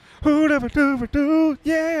Whatever do,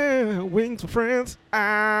 yeah. Wings with friends.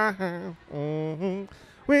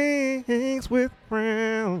 Wings with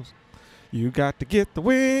friends. You got to get the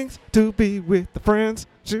wings to be with the friends.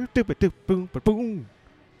 Boom, boom.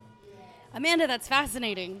 Amanda, that's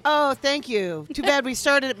fascinating. Oh, thank you. Too bad we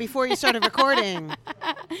started it before you started recording.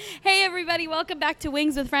 Hey, everybody. Welcome back to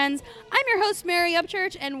Wings with Friends. I'm your host, Mary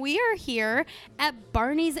Upchurch, and we are here at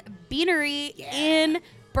Barney's Beanery in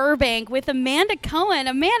Burbank with Amanda Cohen.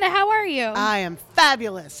 Amanda, how are you? I am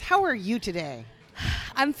fabulous. How are you today?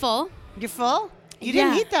 I'm full. You're full? You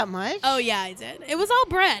didn't eat that much? Oh, yeah, I did. It was all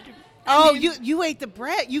bread. You ate the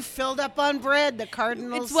bread. You filled up on bread, the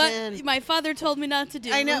cardinal It's what sin. my father told me not to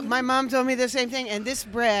do. I know. My mom told me the same thing. And this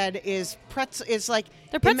bread is pretzel. It's like,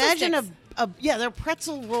 They're pretzel imagine sticks. they're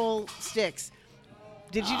pretzel roll sticks.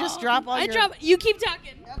 Did you just drop all your... You keep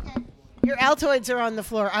talking. Okay. Your Altoids are on the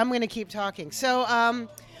floor. I'm going to keep talking. So,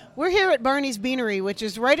 we're here at Barney's Beanery, which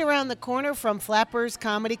is right around the corner from Flappers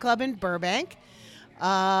Comedy Club in Burbank.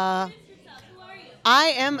 I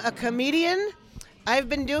am a comedian. I've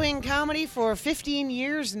been doing comedy for 15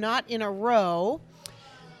 years, not in a row.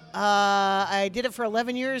 I did it for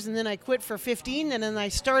 11 years, and then I quit for 15, and then I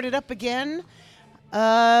started up again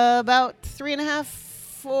about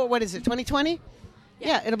 2020?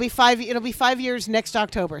 Yeah, it'll be 5 years next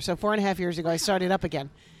October, so 4.5 years ago I started up again.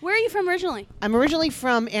 Where are you from originally? I'm originally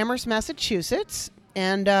from Amherst, Massachusetts,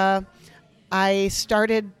 and I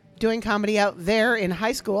started doing comedy out there in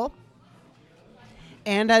high school.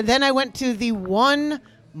 And then I went to the one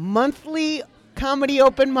monthly comedy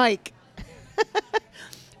open mic.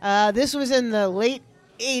 This was in the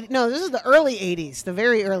this is the early 80s, the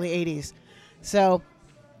very early 80s. So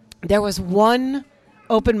there was one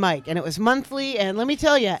open mic, and it was monthly. And let me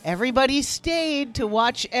tell you, everybody stayed to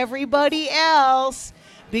watch everybody else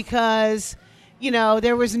because,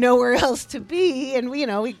 there was nowhere else to be. And, we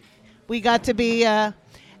got to be...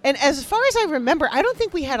 And as far as I remember, I don't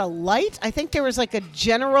think we had a light. I think there was like a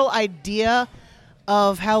general idea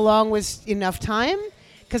of how long was enough time.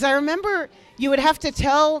 Because I remember you would have to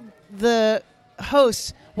tell the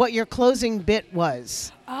host what your closing bit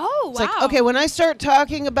was. Oh, It's wow. like, okay, when I start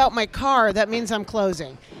talking about my car, that means I'm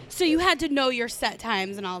closing. So you had to know your set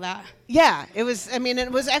times and all that. Yeah, it was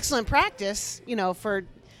excellent practice,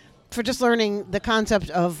 for just learning the concept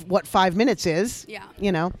of what 5 minutes is. Yeah.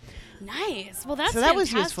 Nice. Well, that's so that fantastic.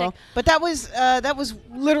 was useful. But that was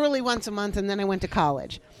literally once a month, and then I went to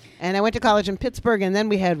college. And I went to college in Pittsburgh, and then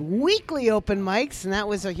we had weekly open mics, and that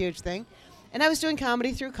was a huge thing. And I was doing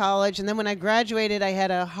comedy through college, and then when I graduated, I had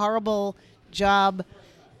a horrible job,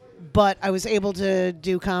 but I was able to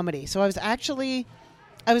do comedy. So I was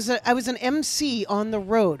an MC on the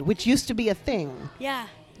road, which used to be a thing. Yeah.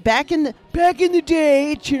 Back in the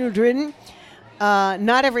day, children,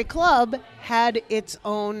 not every club had its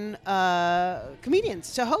own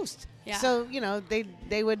comedians to host. Yeah. So,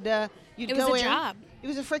 they would, you'd It go was a in. job. It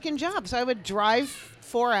was a freaking job. So I would drive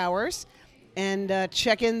 4 hours and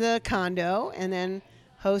check in the condo and then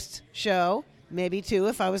host show, maybe 2.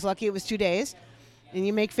 If I was lucky, it was 2 days. And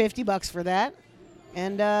you make $50 for that.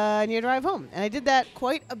 And you drive home. And I did that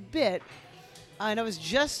quite a bit. And I was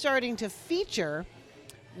just starting to feature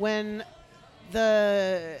when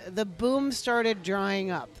the boom started drying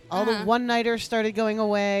up. All the one-nighters started going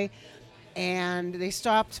away, and they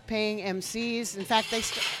stopped paying MCs. In fact,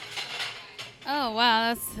 Oh,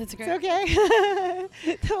 wow. That's great. It's okay.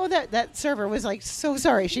 Oh, that server was like, so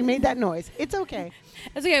sorry. She made that noise. It's okay.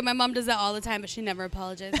 That's okay. My mom does that all the time, but she never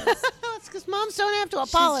apologizes. It's because moms don't have to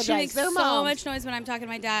apologize. She makes They're so moms. much noise when I'm talking to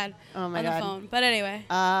my dad on the God. phone. But anyway.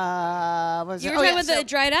 You were You were talking about it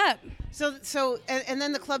dried up. So and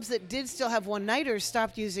then the clubs that did still have one-nighters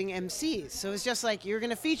stopped using MCs. So it's just like you're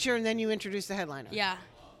going to feature and then you introduce the headliner. Yeah.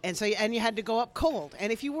 And so you had to go up cold.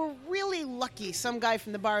 And if you were really lucky, some guy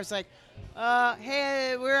from the bar was like,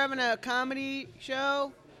 hey, we're having a comedy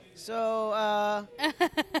show. So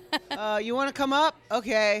you want to come up?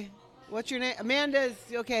 Okay. What's your name? Amanda's.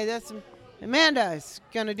 Okay, Amanda's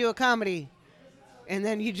going to do a comedy. And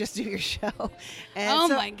then you just do your show. And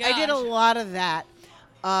my gosh. I did a lot of that.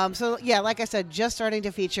 So, yeah, like I said, just starting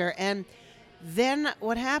to feature. And then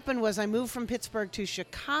what happened was I moved from Pittsburgh to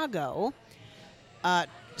Chicago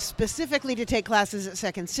specifically to take classes at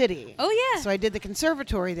Second City. Oh, yeah. So I did the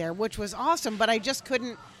conservatory there, which was awesome, but I just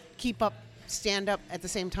couldn't keep up stand-up at the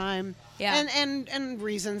same time. Yeah. And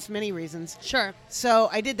reasons, many reasons. Sure. So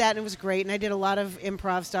I did that, and it was great, and I did a lot of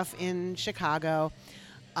improv stuff in Chicago.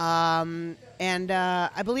 And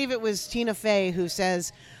I believe it was Tina Fey who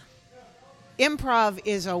says, improv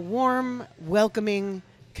is a warm, welcoming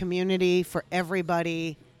community for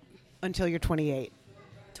everybody until you're 28.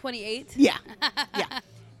 28? Yeah. Yeah.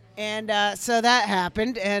 And so that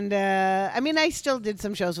happened. And I mean, I still did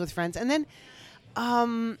some shows with friends. And then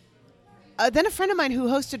a friend of mine who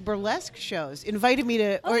hosted burlesque shows invited me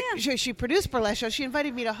to, she produced burlesque shows. She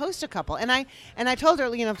invited me to host a couple. And I told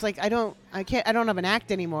her, you know, it's like, I don't have an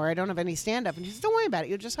act anymore. I don't have any stand up. And she said, don't worry about it.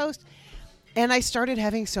 You'll just host. And I started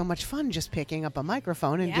having so much fun just picking up a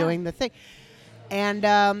microphone and doing the thing. And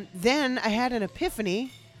then I had an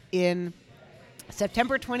epiphany in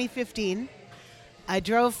September 2015. I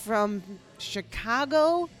drove from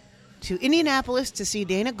Chicago to Indianapolis to see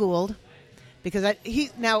Dana Gould because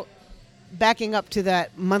now backing up to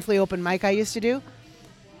that monthly open mic I used to do,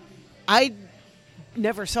 I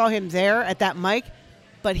never saw him there at that mic,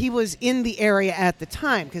 but he was in the area at the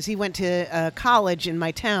time because he went to college in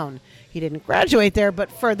my town. He didn't graduate there, but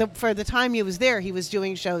for the time he was there, he was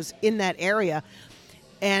doing shows in that area.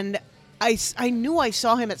 And I knew I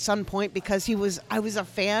saw him at some point because I was a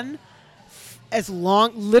fan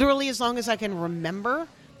literally as long as I can remember,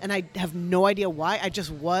 and I have no idea why. I just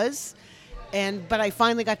was. But I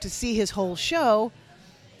finally got to see his whole show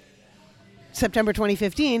September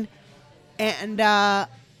 2015, and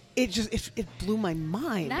it blew my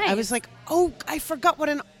mind. Nice. I was like, oh, I forgot what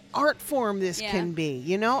an art form this can be.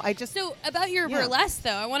 You know, So about your burlesque,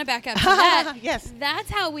 though, I want to back up to that. Yes. That's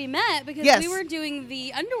how we met because we were doing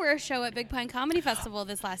the underwear show at Big Pine Comedy Festival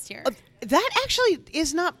this last year. That actually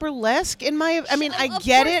is not burlesque in my. I mean, I Of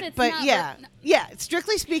get course it, it's but not yeah,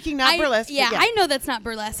 strictly speaking, not burlesque. Yeah, but I know that's not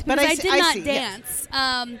burlesque But because I did not see, dance.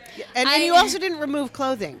 yes. And you also didn't remove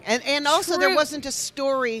clothing, and also there True. wasn't a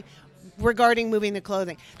story regarding moving the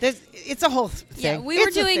clothing. It's a whole thing. Yeah, we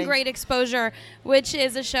were doing Great Exposure, which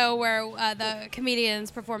is a show where the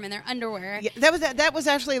comedians perform in their underwear. Yeah, that was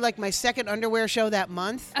actually like my second underwear show that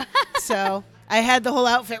month. So I had the whole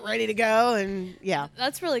outfit ready to go, and yeah.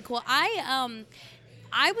 That's really cool.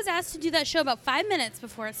 I was asked to do that show about 5 minutes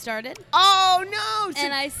before it started. Oh no!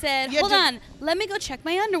 And I said, hold on, let me go check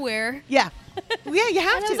my underwear. Yeah. Yeah, you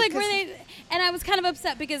have And I to. was like, were they? And I was kind of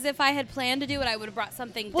upset because if I had planned to do it, I would have brought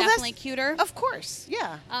something definitely cuter. Of course,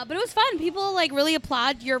 yeah. But it was fun. People like really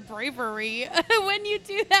applaud your bravery when you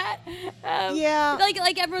do that. Yeah.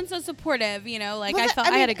 Like everyone's so supportive, you know. Like Well,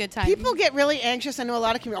 I had a good time. People get really anxious. I know a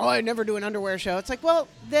lot of comedians. Oh, I never do an underwear show. It's like, well,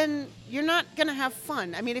 then you're not gonna have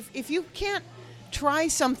fun. I mean, if you can't try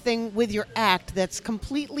something with your act that's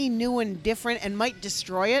completely new and different and might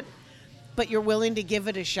destroy it, but you're willing to give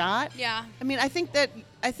it a shot. Yeah. I mean, I think that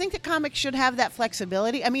comics should have that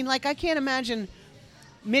flexibility. I mean, like, I can't imagine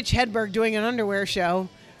Mitch Hedberg doing an underwear show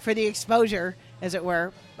for the exposure, as it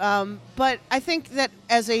were. But I think that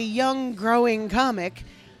as a young, growing comic,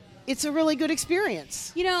 it's a really good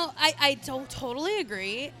experience. You know, I totally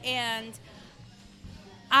agree. And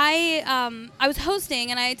I was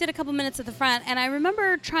hosting, and I did a couple minutes at the front, and I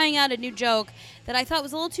remember trying out a new joke that I thought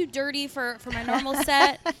was a little too dirty for my normal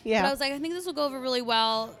set. Yeah. But I was like, I think this will go over really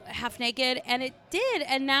well, half naked, and it did.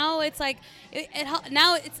 And now it's like,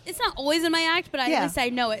 now it's not always in my act, but at least I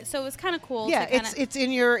know it. So it was kind of cool. Yeah, to it's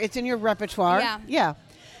in your repertoire. Yeah. Yeah.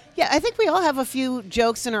 Yeah, I think we all have a few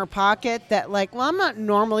jokes in our pocket that, like, well, I'm not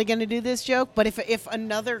normally going to do this joke, but if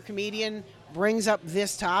another comedian brings up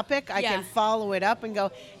this topic, I can follow it up and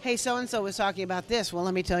go, hey, so-and-so was talking about this. Well,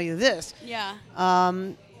 let me tell you this. Yeah.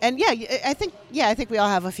 And I think we all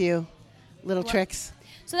have a few little tricks.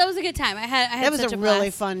 So that was a good time. I had That was such a blast. really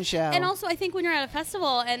fun show. And also, I think when you're at a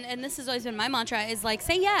festival, and this has always been my mantra, is like,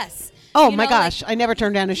 say yes. Oh, You my know, gosh. like, I never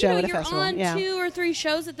turned down a show at a you're festival. on Yeah. 2 or 3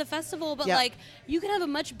 shows at the festival, but Yep. like you could have a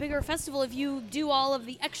much bigger festival if you do all of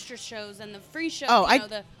the extra shows and the free shows. Oh,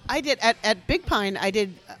 I did at Big Pine. I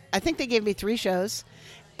think they gave me 3 shows,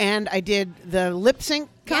 and I did the lip sync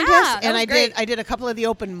contest, that and was I great. did a couple of the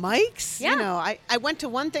open mics. Yeah. You know, I went to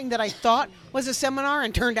one thing that I thought was a seminar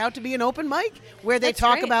and turned out to be an open mic where they That's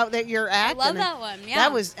talk great. about your act. love and that one, yeah.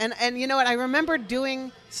 That was and you know what? I remember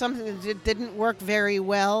doing something that didn't work very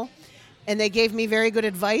well, and they gave me very good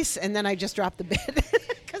advice, and then I just dropped the bid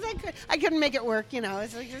because I couldn't make it work. You know,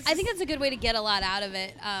 it's like, I think that's a good way to get a lot out of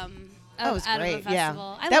it. that was out great. of a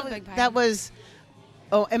festival. Yeah, I that love was Big Pine. that was.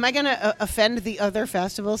 Oh, am I going to offend the other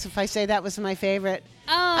festivals if I say that was my favorite?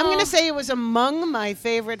 I'm going to say it was among my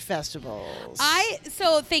favorite festivals.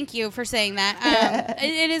 So thank you for saying that.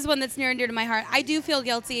 It is one that's near and dear to my heart. I do feel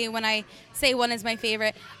guilty when I say one is my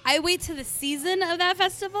favorite. I wait to the season of that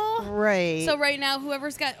festival. Right. So right now,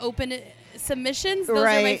 whoever's got open submissions, those are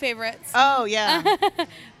my Right. favorites. Oh, yeah.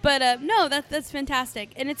 But no, that's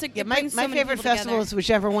fantastic, and it My brings so many favorite people festival together. is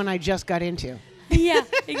whichever one I just got into. Yeah,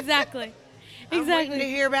 exactly. I'm waiting to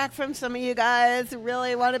hear back from some of you guys who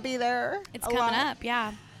really want to be there. It's a coming lot. up,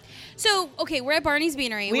 yeah. So, okay, we're at Barney's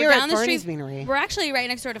Beanery. We We're are down at the Barney's street. Beanery. We're actually right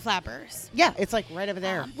next door to Flappers. Yeah, it's like right over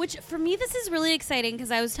there. Which, for me, this is really exciting because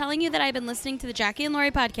I was telling you that I've been listening to the Jackie and Laurie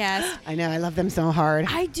podcast. I know. I love them so hard.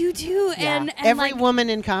 I do, too. Yeah. And Every like, woman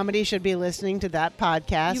in comedy should be listening to that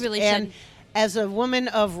podcast. You really and should. As a woman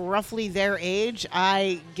of roughly their age,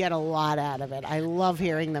 I get a lot out of it. I love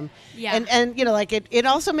hearing them. Yeah. And you know, like it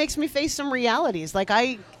also makes me face some realities. Like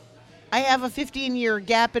I have a 15-year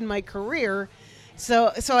gap in my career,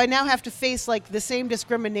 so I now have to face like the same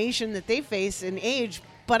discrimination that they face in age.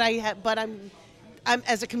 But I'm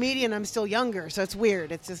as a comedian, I'm still younger, so it's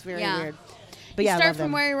weird. It's just very weird. But yeah, I start love from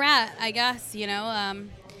them. where you're at, I guess, you know.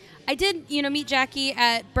 I did, meet Jackie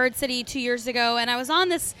at Bird City 2 years ago, and I was on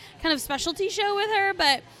this kind of specialty show with her,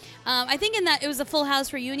 but I think in that it was a Full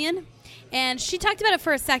House reunion, and she talked about it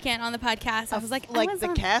for a second on the podcast. I was like,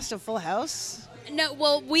 the cast of Full House? No,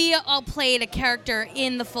 well, we all played a character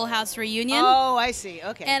in the Full House reunion. Oh, I see.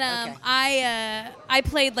 Okay. And okay. I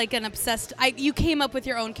played like an obsessed. You came up with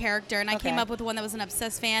your own character, and I came Okay. up with one that was an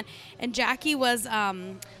obsessed fan. And Jackie was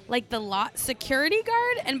like the lot security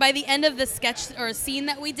guard. And by the end of the sketch or scene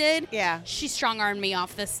that we did, Yeah. she strong armed me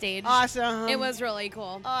off the stage. Awesome. It was really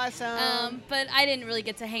cool. Awesome. But I didn't really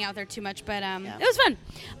get to hang out there too much. But it was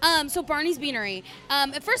fun. So Barney's Beanery.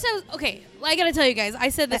 At first I was okay. I gotta tell you guys. I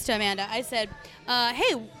said this to Amanda. I said,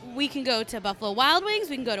 "Hey, we can go to Buffalo Wild Wings.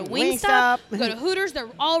 We can go to Wingstop. We can go to Hooters. They're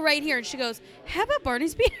all right here." And she goes, "How about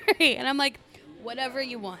Barney's Beanery?" And I'm like, "Whatever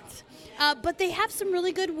you want." But they have some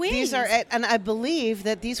really good wings. These are, and I believe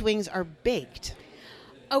that these wings are baked.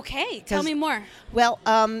 Okay, tell me more. Well,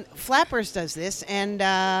 Flappers does this, and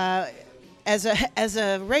as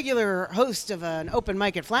a regular host of an open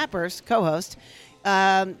mic at Flappers, co-host,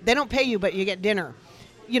 they don't pay you, but you get dinner.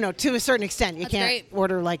 You know, to a certain extent, you That's can't great.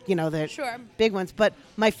 order like the Sure. big ones. But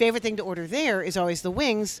my favorite thing to order there is always the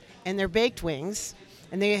wings, and they're baked wings,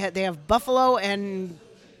 and they have buffalo and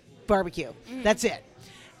barbecue. That's it,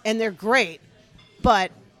 and they're great.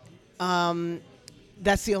 But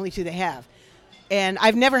that's the only two they have. And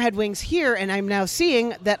I've never had wings here, and I'm now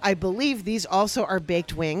seeing that I believe these also are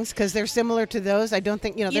baked wings because they're similar to those. I don't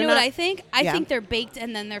think You they're know not. what I think? I Yeah. think they're baked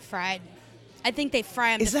and then they're fried. I think they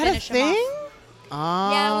fry them Is to that a finish them off. thing?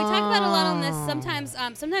 Yeah, we talk about it a lot on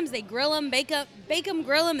this. Sometimes they grill them, bake them,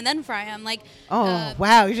 grill them, and then fry them. Like,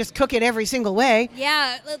 Wow, you just cook it every single way.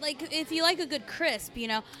 yeah, like if you like a good crisp,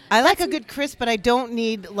 I like a good crisp, but I don't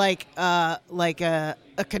need like a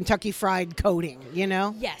Kentucky Fried coating.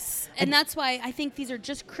 Yes, and that's why I think these are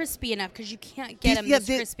just crispy enough because you can't get them this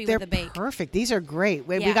crispy they're with a bake. perfect. These are great.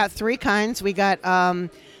 We Yeah. got three kinds. We got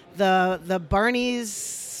the Barney's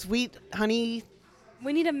Sweet Honey.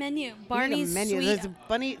 We need a menu. Barney's menu. sweet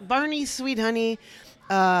There's Barney's Sweet Honey.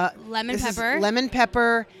 lemon This is pepper. lemon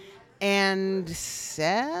pepper, and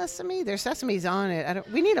sesame. There's sesame's on it.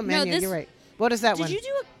 We need a menu. this- You're right. What is that Did one? you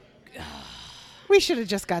do We should have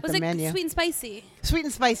just got was the it menu. sweet and spicy? Sweet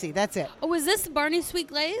and spicy. That's it. Oh, was this Barney's sweet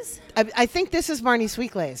glaze? I think this is Barney's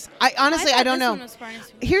Sweet Glaze. I honestly, thought I don't this know. one was Barney's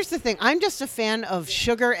Sweet. Here's the thing. I'm just a fan of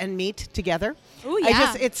sugar and meat together. Ooh,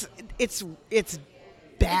 yeah. It's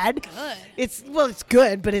bad. Good. It's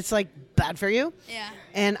good, but it's like bad for you. Yeah.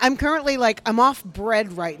 And I'm currently I'm off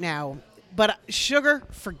bread right now. But sugar,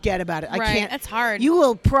 forget about it. I Right, can't. that's hard. You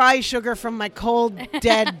will pry sugar from my cold,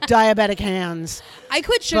 dead, diabetic hands. I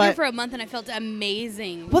quit sugar But- for a month and I felt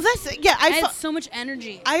amazing. Well, I I had so much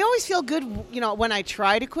energy. I always feel good, when I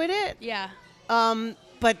try to quit it. Yeah.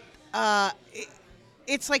 But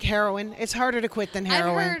it's like heroin. It's harder to quit than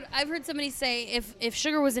heroin. I've heard somebody say if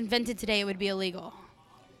sugar was invented today, it would be illegal.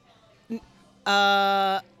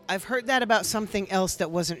 I've heard that about something else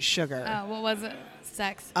that wasn't sugar. Oh, what was it?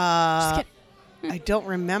 Sex. Just I kidding. don't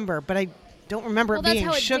remember, but I don't remember Well, it that's being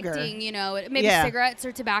how sugar. addicting, maybe Yeah. cigarettes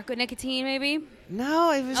or tobacco nicotine, maybe.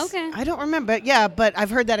 No, it was. Okay. I don't remember. Yeah, but I've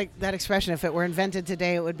heard that expression. If it were invented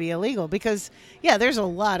today, it would be illegal because there's a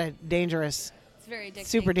lot of dangerous, It's very addicting.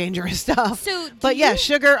 super dangerous stuff. So, do but yeah, you-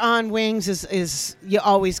 sugar on wings is you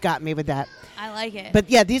always got me with that. I like it. But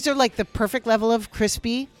yeah, these are like the perfect level of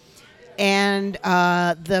crispy, and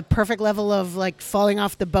the perfect level of like falling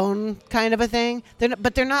off the bone kind of a thing.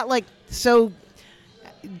 They're not like so.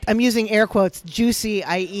 I'm using air quotes, juicy,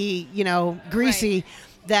 i.e., greasy,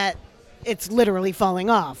 that it's literally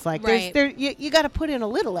falling off. Like Right. you got to put in a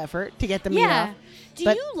little effort to get the meat yeah. off. Do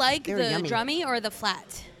but you like they're the yummy. drummy or the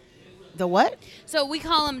flat? The what? So we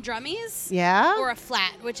call them drummies. Yeah. Or a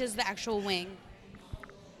flat, which is the actual wing.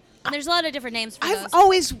 And there's a lot of different names for I've those.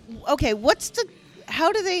 always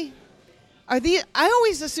how do they? I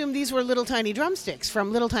always assumed these were little tiny drumsticks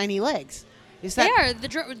from Little Tiny Legs. Is that They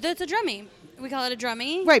are. That's a drummy. We call it a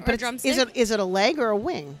drummy. right? or But a drumstick. is it a leg or a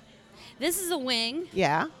wing? This is a wing.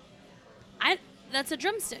 Yeah. That's a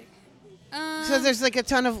drumstick. So there's like a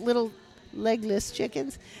ton of little legless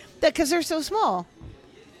chickens, because they're so small.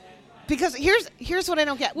 Because here's what I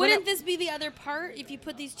don't get. Wouldn't this be the other part if you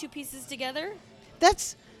put these two pieces together?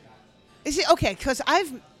 Okay, because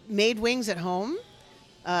I've made wings at home,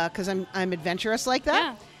 because I'm adventurous like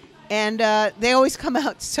that. Yeah. And they always come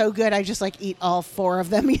out so good. I just like eat all 4 of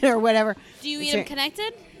them, or whatever. Do you eat them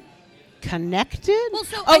connected? Connected? Well,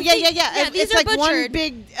 so oh I yeah, think- yeah. these It's are like butchered. one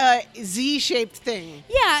big Z-shaped thing.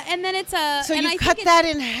 Yeah, and then it's a. So and I you think cut it's- that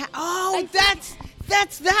in half. Oh,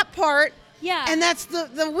 that's that part. Yeah. And that's the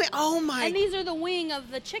oh my. And these are the wing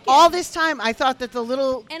of the chicken. All this time I thought that the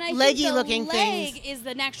little and I leggy think the looking leg things. is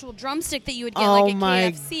the actual drumstick that you would get Oh like at my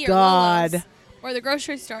KFC God. or Lolo's or the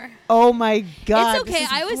grocery store. Oh my God! It's okay. This is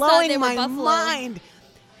I always thought blowing they were my buffalo. mind.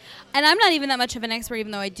 And I'm not even that much of an expert,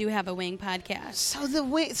 even though I do have a wing podcast. So the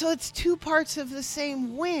wing. So it's 2 parts of the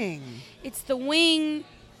same wing. It's the wing.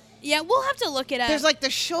 Yeah, we'll have to look it up. There's like the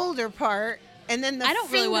shoulder part, and then the I don't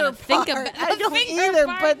really finger wanna think part. about I the don't finger either,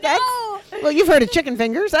 part, but that's. no. Well, you've heard of chicken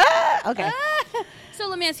fingers. Okay. So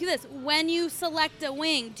let me ask you this: when you select a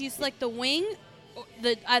wing, do you select the wing, or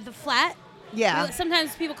the flat? Yeah.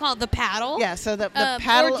 Sometimes people call it the paddle. Yeah, so the Or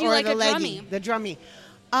paddle do you or like the a leggy. drummy? The drummy.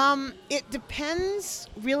 It depends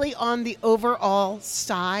really on the overall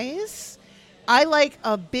size. I like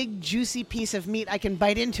a big juicy piece of meat I can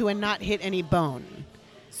bite into and not hit any bone.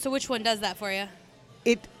 So which one does that for you?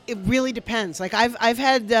 It really depends. Like I've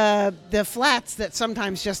had the flats that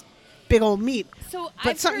sometimes just big old meat. So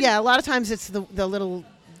But I've heard a lot of times it's the little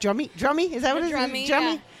drummy. Drummy? Is that what the it is? drummy.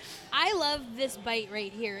 Drummy? Yeah. I love this bite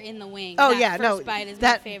right here in the wing. Oh that yeah, first no. bite is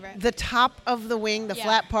that, my favorite. The top of the wing, the Yeah.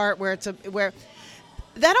 flat part where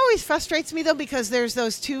that always frustrates me though, because there's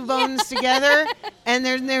those 2 bones together and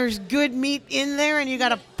there's good meat in there and you got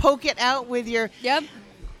to poke it out with your. Yep.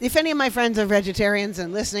 If any of my friends are vegetarians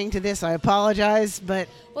and listening to this, I apologize, but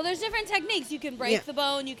Well, there's different techniques. You can break Yeah. the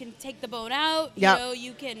bone. You can take the bone out. Yep. You know,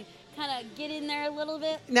 you can kind of get in there a little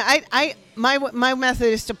bit. no, my method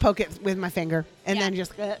is to poke it with my finger and Yeah. then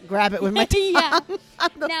just grab it with my tongue. Yeah.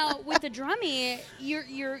 Now with the drummy,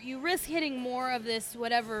 you risk hitting more of this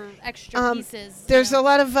whatever extra pieces. There's you a know.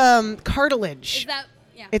 lot of cartilage. Is that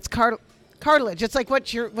yeah? It's cartilage. It's like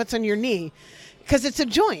what's on your knee, because it's a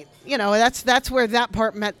joint. You know, that's where that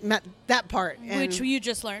part met that part, and, Which you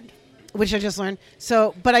just learned. which I just learned.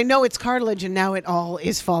 So, but I know it's cartilage, and now it all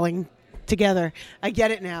is falling together. I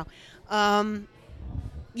get it now.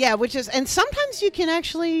 Yeah, and sometimes you can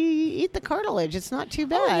actually eat the cartilage. It's not too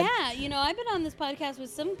bad. Oh yeah, you know I've been on this podcast with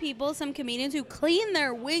some people, some comedians who clean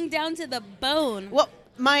their wing down to the bone. Well,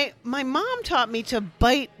 my mom taught me to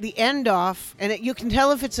bite the end off, and you can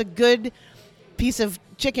tell if it's a good piece of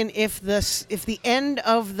chicken if the end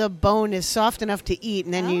of the bone is soft enough to eat,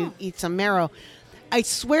 and then Oh. you eat some marrow. I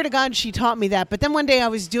swear to God, she taught me that. But then one day I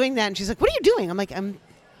was doing that, and she's like, "What are you doing?" I'm like, "I'm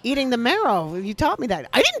eating the marrow. You taught me that."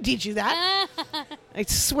 I didn't teach you that. I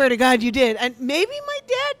swear to God, you did. And maybe my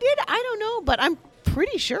dad did. I don't know, but I'm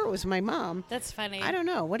pretty sure it was my mom. That's funny. I don't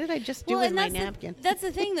know. What did I just do Well, with and my that's napkin? that's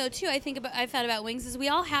the thing, though, too. I thought about wings is we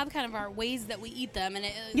all have kind of our ways that we eat them, and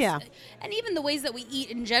Yeah. and even the ways that we eat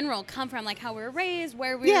in general come from like how we were raised,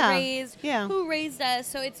 where we Yeah. were raised, Yeah. who raised us.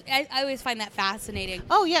 So I always find that fascinating.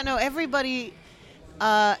 Oh yeah, no. Everybody.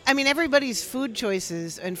 Everybody's food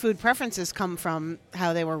choices and food preferences come from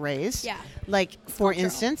how they were raised. Yeah. Like for cultural.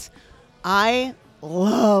 instance, I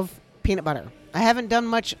love peanut butter. I haven't done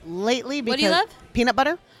much lately because What do you love? Peanut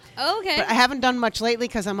butter. Oh, okay. But I haven't done much lately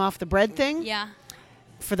because I'm off the bread thing. Yeah.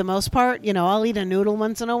 For the most part, I'll eat a noodle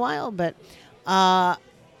once in a while, but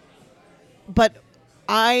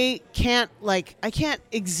I can't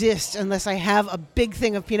exist unless I have a big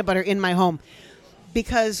thing of peanut butter in my home.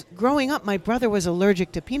 Because growing up, my brother was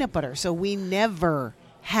allergic to peanut butter, so we never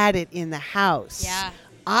had it in the house. Yeah.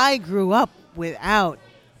 I grew up without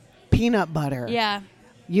peanut butter. Yeah.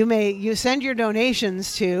 You send your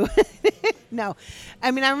donations to no. I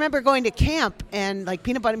remember going to camp and like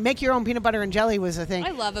peanut butter, make your own peanut butter and jelly was a thing.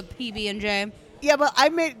 I love a PB&J. Yeah, but I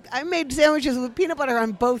made sandwiches with peanut butter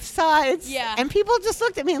on both sides. Yeah. And people just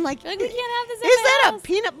looked at me and like, Like, we can't have this at is my that house." a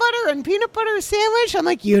peanut butter and peanut butter sandwich? I'm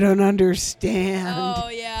like, you don't understand. Oh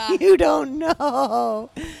yeah. You don't know.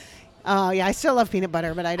 Oh yeah, I still love peanut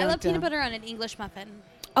butter, but I I don't. love peanut butter on an English muffin.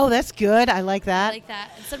 Oh, that's good. I like I that. like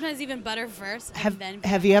that. And sometimes even butter first. Have and then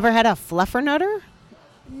Have you ever had a fluffernutter?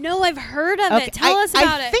 No, I've heard of it. Tell us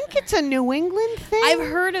about it. I think it's a New England thing. I've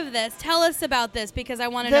heard of this. Tell us about this because I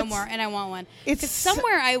want to know That's- more and I want one. it's Because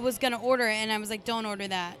somewhere I was going to order it and I was like, don't order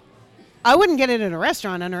that. I wouldn't get it in a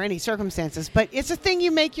restaurant under any circumstances, but it's a thing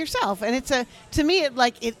you make yourself, and to me,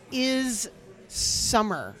 it is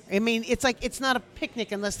summer. I mean, it's like it's not a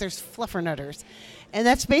picnic unless there's fluffernutters, and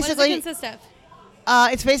that's What does it basically. consist of?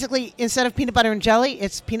 It's basically instead of peanut butter and jelly,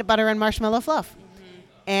 it's peanut butter and marshmallow fluff,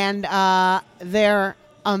 and they're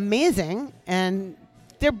amazing, and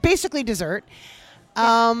they're basically dessert.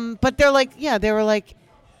 But they're like, they were like.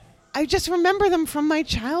 I just remember them from my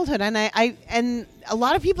childhood, and and a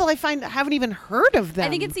lot of people I find haven't even heard of them. I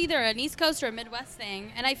think it's either an East Coast or a Midwest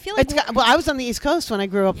thing, and I feel like well, I was on the East Coast when I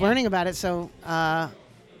grew up learning about it, so I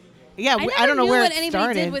don't know where what it anybody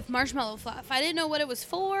started. did with marshmallow fluff. I didn't know what it was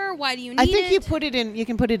for. Why do you need I think it? you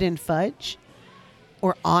can put it in fudge,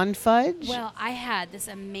 or on fudge. Well, I had this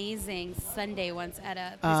amazing sundae once at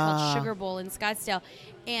a place called Sugar Bowl in Scottsdale.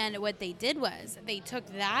 And what they did was they took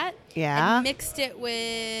that and mixed it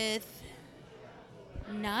with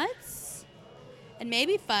nuts and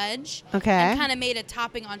maybe fudge. Okay. And kind of made a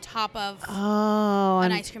topping on top of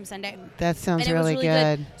an ice cream sundae. That sounds and it really was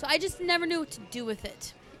really good. So I just never knew what to do with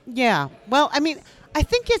it. Yeah. Well, I mean, I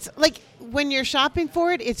think it's like when you're shopping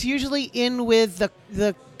for it, it's usually in with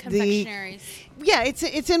the Confectionaries.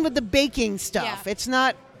 It's in with the baking stuff. Yeah. It's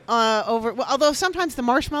not over. Well, although sometimes the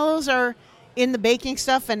marshmallows are in the baking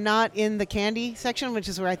stuff and not in the candy section, which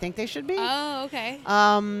is where I think they should be. Oh, okay.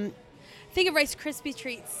 Think of Rice Krispie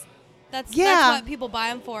treats. That's what people buy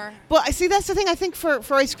them for. Well, I see. That's the thing. I think for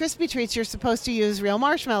Rice Krispie treats, you're supposed to use real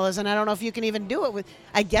marshmallows, and I don't know if you can even do it with.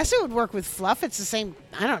 I guess it would work with fluff. It's the same.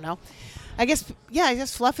 I don't know. I guess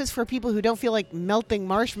fluff is for people who don't feel like melting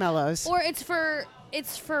marshmallows. Or it's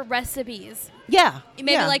for recipes. Yeah.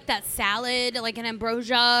 Maybe like that salad, like an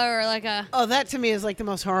ambrosia or like a... Oh, that to me is like the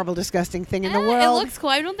most horrible, disgusting thing in the It world. looks cool.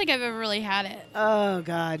 I don't think I've ever really had it. Oh,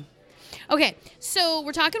 God. Okay, so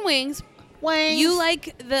we're talking wings. Wings. You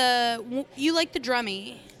like the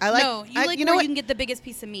drummy. You can get the biggest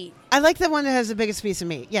piece of meat. I like the one that has the biggest piece of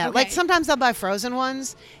meat. Yeah, Okay. like sometimes I'll buy frozen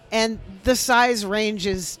ones, and the size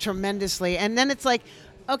ranges tremendously. And then it's like,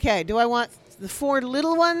 okay, do I want the 4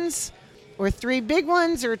 little ones, or 3 big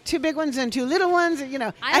ones, or 2 big ones and 2 little ones? You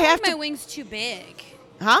know, I have like my wings too big.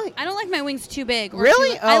 Huh? I don't like my wings too big. Or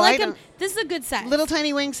Really? I like I them. This is a good size. Little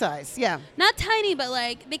tiny wing size. Yeah. Not tiny, but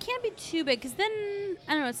like they can't be too big because then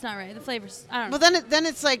I don't know. It's not right. The flavors. I don't know. Well, then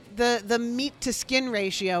it's like the meat to skin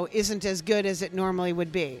ratio isn't as good as it normally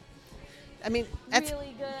would be. I mean, that's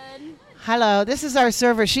really good. Hello, this is our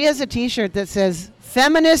server. She has a T-shirt that says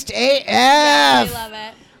 "Feminist AF." Yeah, I love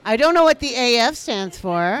it. I don't know what the AF stands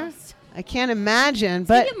for. I can't imagine.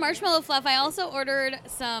 But Speaking of marshmallow fluff, I also ordered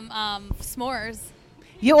some s'mores.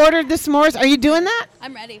 you ordered the s'mores. Are you doing that?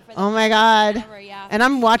 I'm ready for that. Oh my God! Whatever, yeah. And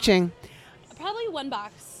I'm watching. Probably 1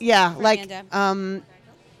 box. Yeah, for like Amanda.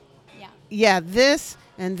 yeah, this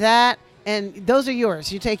and that, and those are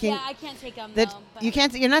yours. You're taking. Yeah, I can't take them. the. though, but You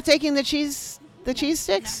can't. You're not taking the cheese. The cheese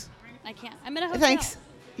sticks. No, I can't. I'm in a hotel. Thanks.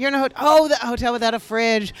 You're in a hotel. Oh, the hotel without a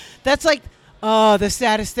fridge. That's like, the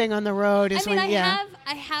saddest thing on the road is I mean, when,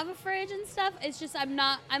 I have a fridge and stuff. It's just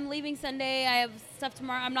I'm leaving Sunday. I have stuff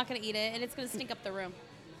tomorrow. I'm not going to eat it, and it's going to stink up the room.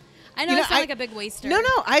 I know I sound like a big waster. No.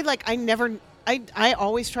 I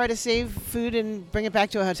always try to save food and bring it back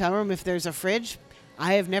to a hotel room if there's a fridge.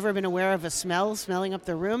 I have never been aware of a smell smelling up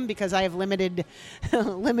the room because I have limited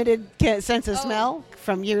sense of smell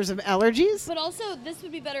from years of allergies. But also, this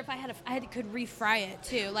would be better if I could refry it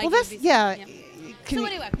too. Like, Well, that's So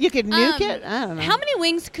anyway, you could nuke it. I don't know. How many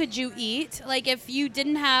wings could you eat? Like if you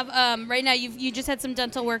didn't have right now, you just had some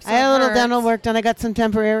dental work. So I had a it little hurts. dental work done. I got some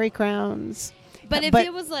temporary crowns. But if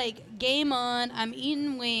it was like game on, I'm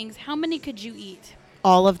eating wings. How many could you eat?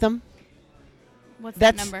 All of them. What's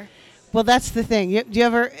that number? Well, that's the thing. Do you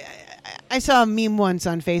ever? I saw a meme once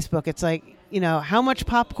on Facebook. It's like, how much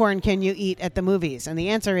popcorn can you eat at the movies? And the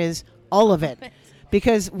answer is all of it,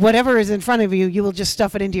 because whatever is in front of you, you will just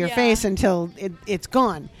stuff it into your face until it's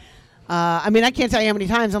gone. I mean, I can't tell you how many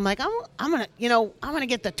times I'm like, I'm gonna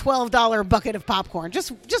get the $12 bucket of popcorn.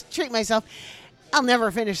 Just treat myself. I'll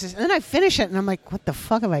never finish this, and then I finish it, and I'm like, what the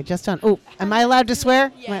fuck have I just done? Oh, am I allowed to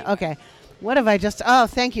swear? Yeah. Okay. What have I just? Oh,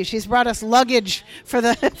 thank you. She's brought us luggage for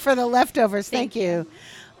the leftovers. Thank you.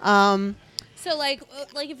 So like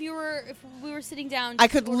if we were sitting down, I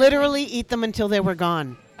could literally eat them until they were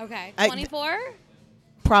gone. Okay, 24. 24.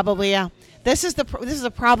 Probably, yeah. This is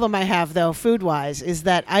the problem I have though, food wise, is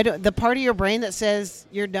that the part of your brain that says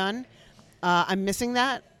you're done. I'm missing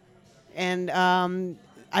that, and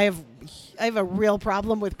I have a real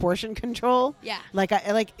problem with portion control. Yeah. Like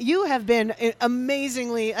you have been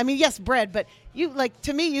amazingly. I mean, yes, bread, but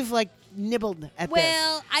to me, you've nibbled at this.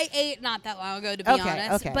 Well, I ate not that long ago, to be Okay,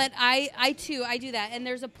 honest. okay. But I too, I do that. And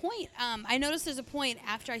there's a point, I noticed there's a point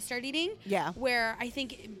after I start eating Yeah. where I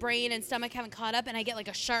think brain and stomach haven't caught up and I get like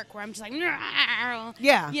a shark where I'm just like,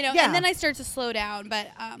 Yeah, you know, yeah. and then I start to slow down. But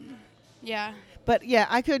yeah, But yeah,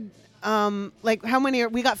 I could. Like how many?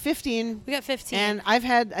 We got 15. we got 15. And I've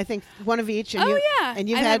had, I think, one of each. And oh, you, yeah. And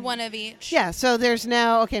you've I've had had one of each. Yeah. So there's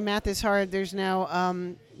now. Okay, math is hard. There's now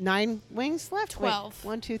 9 wings left. 12. Wait,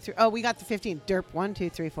 1, 2, 3. Oh, we got the 15. Derp. 1, 2,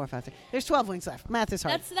 3, 4, 5, 6. There's 12 wings left. Math is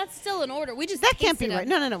hard. That's still an order. We just That can't be tasted right.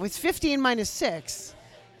 them. No. It's 15 minus 6.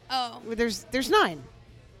 Oh, There's 9.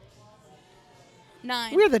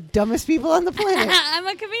 9. We're the dumbest people on the planet. I'm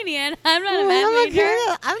a comedian. I'm not a math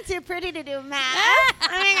major. I'm too pretty to do math. Oh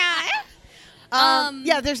my god.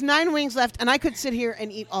 Yeah, there's 9 wings left, and I could sit here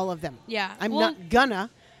and eat all of them. Yeah. I'm Well- not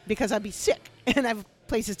gonna because I'd be sick and I have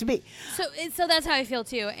places to be. So that's how I feel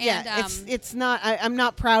too. And Yeah, it's not. I'm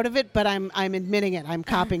not proud of it, but I'm admitting it. I'm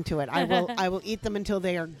copping to it. I will eat them until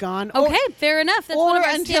they are gone. okay, fair enough. That's one of our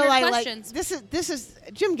until standard I questions. like. This is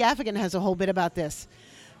Jim Gaffigan has a whole bit about this.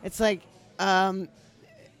 It's like,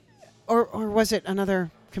 or was it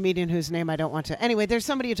another comedian whose name I don't want to. Anyway, there's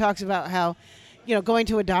somebody who talks about how, going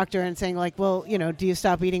to a doctor and saying like, well, do you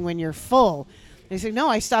stop eating when you're full? They say, no,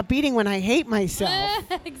 I stop eating when I hate myself.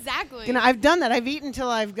 Exactly. I've done that. I've eaten till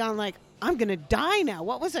I've gone like, I'm going to die now.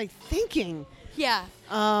 What was I thinking? Yeah.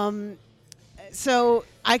 So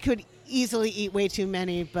I could easily eat way too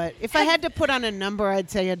many, but if I had to put on a number, I'd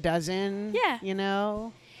say a dozen. Yeah.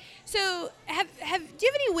 So, do you have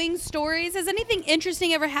any wing stories? Has anything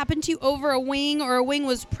interesting ever happened to you over a wing, or a wing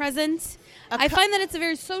was present? I find that it's a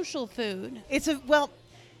very social food.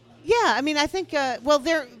 Yeah. I mean, I think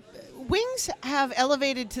wings have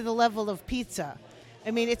elevated to the level of pizza.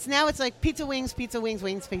 I mean, it's like pizza, wings,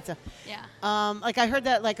 pizza. Yeah. Like I heard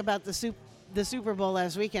that like about the Super Bowl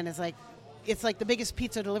last weekend. It's like the biggest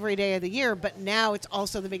pizza delivery day of the year, but now it's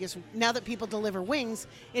also the biggest. Now that people deliver wings,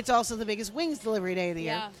 it's also the biggest wings delivery day of the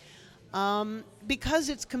year. Because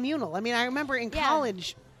it's communal. I mean, I remember in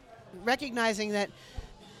college recognizing that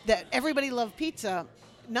everybody loved pizza,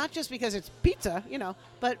 not just because it's pizza,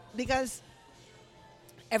 but because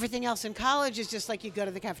everything else in college is just like you go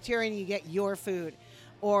to the cafeteria and you get your food,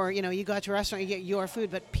 or you go out to a restaurant and you get your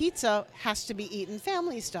food. But pizza has to be eaten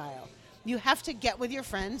family style. You have to get with your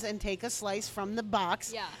friends and take a slice from the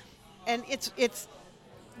box. Yeah. And it's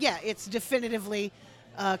definitively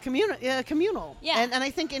communal. Yeah. And I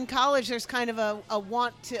think in college there's kind of a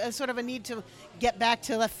want to, a sort of a need to get back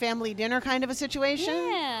to a family dinner kind of a situation.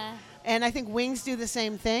 Yeah. And I think wings do the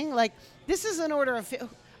same thing. Like, this is an order of...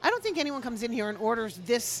 I don't think anyone comes in here and orders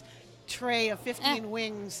this tray of 15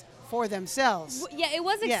 wings for themselves. Yeah, it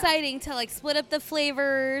was exciting to like split up the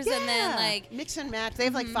flavors and then like mix and match. They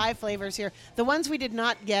have like 5 flavors here. The ones we did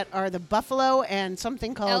not get are the buffalo and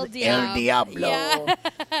something called El Diablo. Yeah.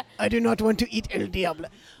 I do not want to eat El Diablo.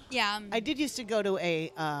 Yeah. I did used to go to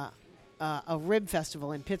a rib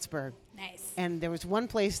festival in Pittsburgh. Nice. And there was one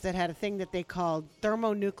place that had a thing that they called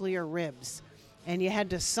thermonuclear ribs. And you had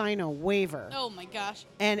to sign a waiver. Oh, my gosh.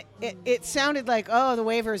 And it sounded like, oh, the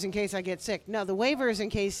waiver is in case I get sick. No, the waiver is in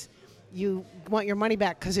case you want your money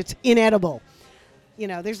back because it's inedible.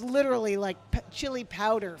 There's literally like chili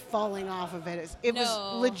powder falling off of it. It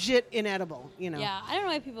was legit inedible, Yeah, I don't know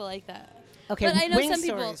why people like that. Okay, but I know wing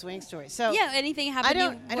some stories. So yeah, anything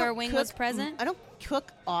happened where a wing was present? I don't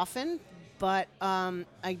cook often, but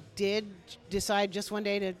I did decide just one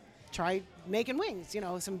day to try making wings,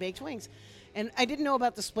 some baked wings. And I didn't know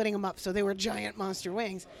about the splitting them up, so they were giant monster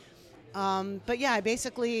wings. But yeah, I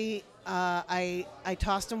basically I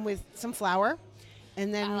tossed them with some flour,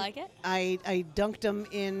 and then I like it. I dunked them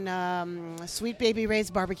in Sweet Baby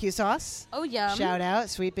Ray's barbecue sauce. Oh, yum. Shout out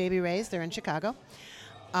Sweet Baby Ray's, they're in Chicago.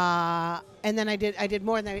 And then I did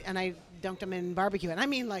more, and I dunked them in barbecue, and I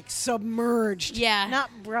mean like submerged, not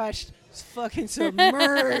brushed, fucking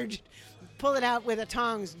submerged. Pull it out with a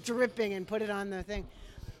tongs, dripping, and put it on the thing.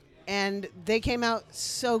 And they came out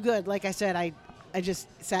so good. Like I said, I just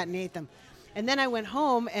sat and ate them. And then I went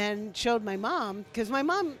home and showed my mom, because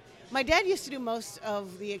my dad used to do most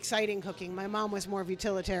of the exciting cooking. My mom was more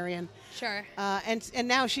utilitarian. Sure. And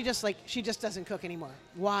now she just doesn't cook anymore.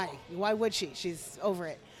 Why? Why would she? She's over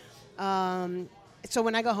it. So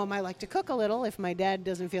when I go home, I like to cook a little if my dad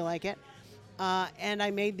doesn't feel like it. And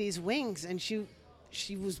I made these wings, and she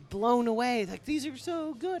was blown away. Like, these are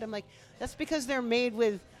so good. I'm like, that's because they're made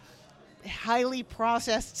with highly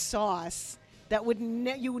processed sauce that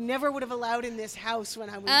you never would have allowed in this house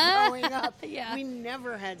when I was growing up. Yeah. We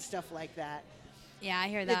never had stuff like that. Yeah, I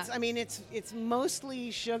hear that. It's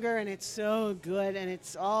mostly sugar, and it's so good, and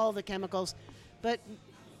it's all the chemicals. But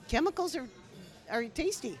chemicals are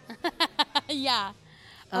tasty. Yeah.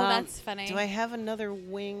 Oh, that's funny. Do I have another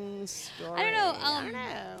wing story? I don't know. I don't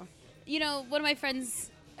know. You know, one of my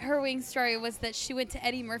friends, her wing story was that she went to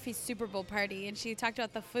Eddie Murphy's Super Bowl party and she talked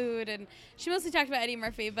about the food, and she mostly talked about Eddie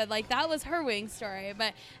Murphy, but like that was her wing story.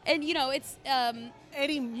 But and you know, it's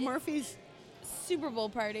Eddie Murphy's Super Bowl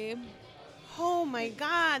party. Oh my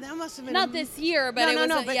God, that must have been Not this year, but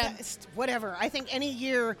whatever. I think any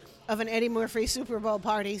year of an Eddie Murphy Super Bowl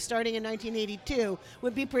party starting in 1982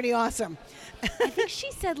 would be pretty awesome. I think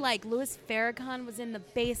she said like Louis Farrakhan was in the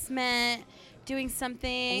basement doing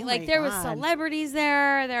something. Oh like my there was God. celebrities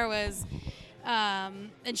there. There was,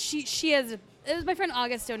 and she has. It was my friend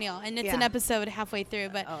August O'Neill, and it's an Yeah. episode halfway through.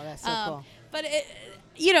 But Oh, that's so cool. But it,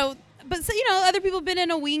 you know. But so, you know, other people have been in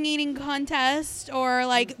a wing eating contest or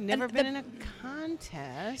like Never been in a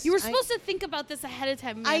contest. You were supposed to think about this ahead of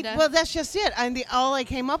time, Amanda. Well, that's just it. All I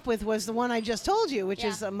came up with was the one I just told you, which Yeah.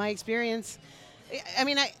 is my experience. I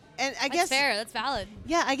mean, I That's guess fair. That's valid.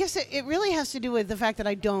 Yeah, I guess it really has to do with the fact that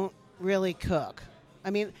I don't really cook. I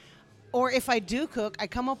mean, or if I do cook, I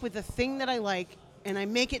come up with a thing that I like and I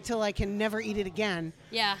make it till I can never eat it again.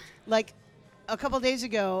 Yeah. Like a couple days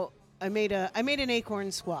ago, I made an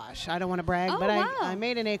acorn squash. I don't want to brag, Oh, but wow. I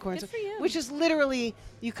made an acorn Good for you. which is literally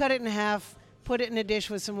you cut it in half, put it in a dish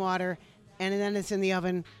with some water, and then it's in the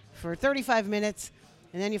oven for 35 minutes,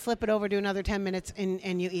 and then you flip it over to another 10 minutes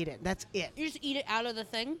and you eat it. That's it. You just eat it out of the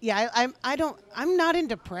thing. Yeah, I'm not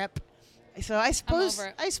into prep. So I suppose over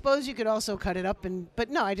it. I suppose you could also cut it up but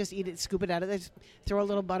no, I just eat it, scoop it out of it, just throw a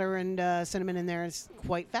little butter and cinnamon in there. It's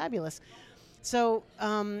quite fabulous. So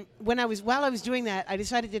while I was doing that, I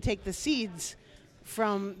decided to take the seeds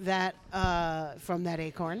from that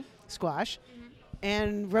acorn squash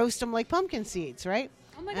and roast them like pumpkin seeds, right?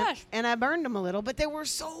 Oh my gosh. And I burned them a little, but they were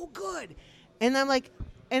so good. And I'm like,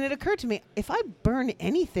 and it occurred to me, if I burn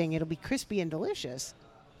anything, it'll be crispy and delicious.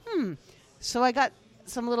 So I got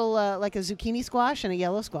some little like a zucchini squash and a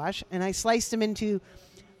yellow squash, and I sliced them into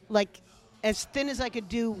like as thin as I could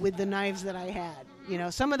do with the knives that I had. You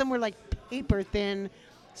know, some of them were like paper thin,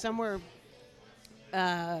 some were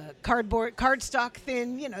cardstock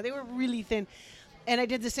thin. You know, they were really thin. And I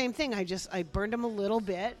did the same thing. I burned them a little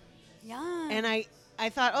bit, Yeah. and I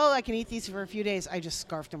thought, oh, I can eat these for a few days. I just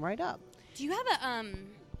scarfed them right up. Do you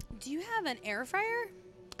have an air fryer?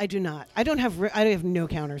 I do not. I have no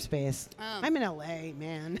counter space. Oh. I'm in LA,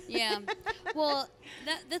 man. Yeah. Well,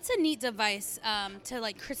 that's a neat device to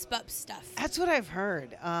like crisp up stuff. That's what I've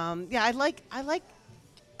heard. Yeah,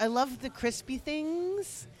 I love the crispy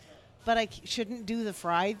things, but I shouldn't do the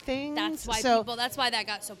fried things. That's why that's why that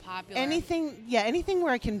got so popular. Anything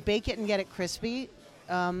where I can bake it and get it crispy.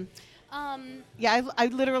 Yeah, I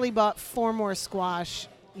literally bought 4 more squash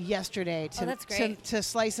yesterday that's great. to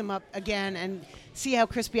slice them up again and see how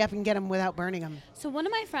crispy I can get them without burning them. So one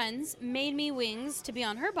of my friends made me wings to be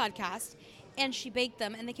on her podcast, and she baked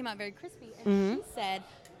them, and they came out very crispy. And she said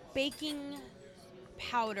baking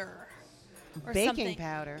powder or Baking something.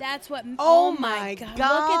 powder. That's what. Oh my God!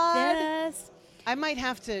 God. Look at this. I might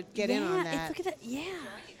have to get in on Yeah, that. look at that. Yeah.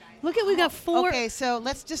 Look at we got 4. Okay, so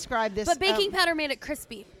let's describe this. But baking powder made it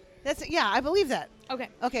crispy. I believe that. Okay.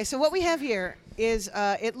 Okay, so what we have here is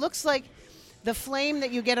it looks like the flame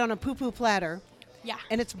that you get on a poo-poo platter, Yeah.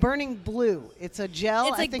 and it's burning blue. It's a gel.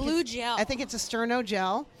 It's like blue gel. I think it's a sterno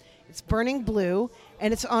gel. It's burning blue,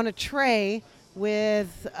 and it's on a tray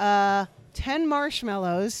with 10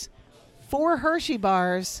 marshmallows, 4 Hershey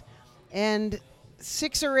bars, and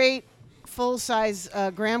 6 or 8 full-size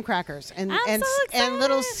graham crackers, and I'm and so and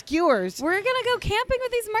little excited. skewers. We're gonna go camping with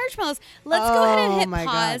these marshmallows. Let's go ahead and Oh hit my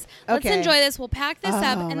pause. God. Let's Okay. enjoy this. We'll pack this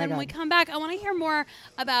up, Oh and my then when we God. come back, I want to hear more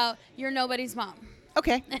about your nobody's mom.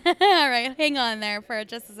 Okay. All right, hang on there for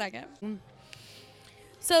just a second.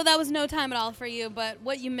 So that was no time at all for you, but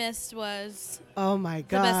what you missed was Oh my the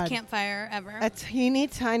God. best campfire ever. A teeny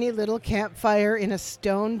tiny little campfire in a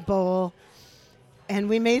stone bowl, and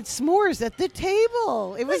we made s'mores at the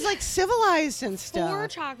table. It was like civilized and stuff. 4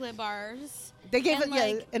 chocolate bars. They gave and,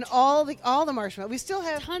 it, like, and all the marshmallows. We still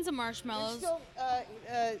have tons of there's marshmallows. still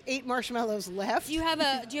 8 marshmallows left. Do you have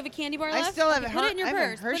a candy bar left? I still have Okay, a put it in your I have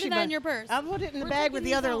a purse. Hershey Put that bar. in your purse. I'll put it in the We're bag with taking the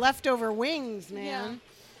these other out. leftover wings, man.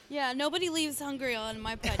 Yeah, nobody leaves hungry on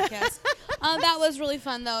my podcast. That was really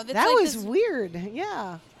fun, though. It's That like was this- weird.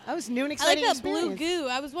 Yeah, that was new and I exciting. like that blue experience. goo.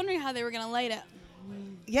 I was wondering how they were going to light it.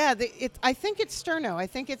 Yeah, I think it's sterno. I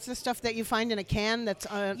think it's the stuff that you find in a can that's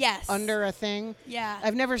Yes. under a thing. Yeah.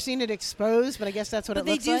 I've never seen it exposed, but I guess that's what But it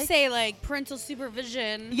they looks do like. say, like, parental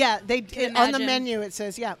supervision. Yeah, on the imagine. menu it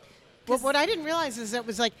says, yeah. But what I didn't realize is that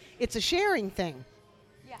was like, it's a sharing thing.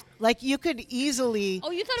 Yeah. Like you could easily.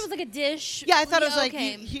 Oh, you thought it was like a dish? Yeah, I thought it was like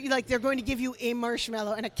okay. like they're going to give you a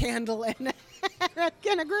marshmallow and a candle and a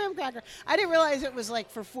graham cracker. I didn't realize it was like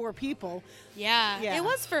for 4 people. Yeah. Yeah. It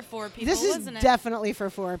was for 4 people, This is wasn't it? definitely for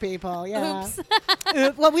 4 people. Yeah.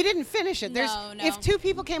 Oops. Well, we didn't finish it. No. If 2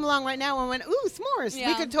 people came along right now and went, "Ooh, s'mores," Yeah.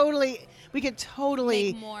 we could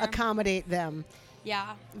totally Make more. accommodate them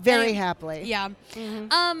Yeah. very happily. Yeah.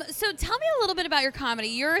 Mm-hmm. So tell me a little bit about your comedy.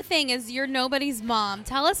 Your thing is you're nobody's mom.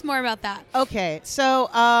 Tell us more about that. Okay, so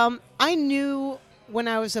I knew when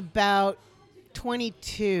I was about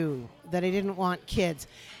 22 that I didn't want kids.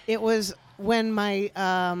 It was when my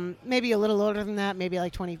maybe a little older than that, maybe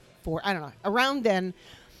like 24. I don't know. Around then,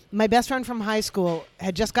 my best friend from high school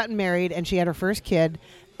had just gotten married and she had her first kid.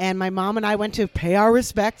 And my mom and I went to pay our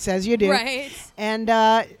respects, as you do. Right. And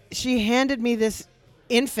she handed me this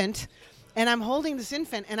infant, and I'm holding this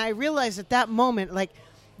infant, and I realized at that moment, like,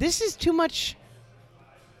 this is too much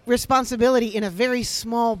responsibility in a very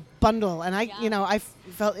small bundle. And I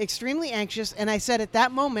felt extremely anxious, and I said at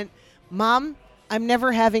that moment, "Mom, I'm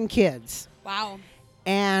never having kids." Wow.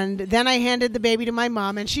 And then I handed the baby to my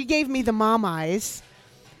mom, and she gave me the mom eyes.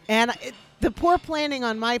 And the poor planning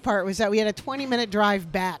on my part was that we had a 20-minute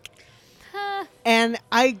drive back. And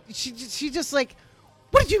she just like,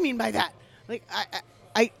 "What did you mean by that?" Like,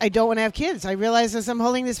 I don't want to have kids. I realize as I'm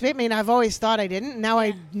holding this baby, and I've always thought I didn't. Now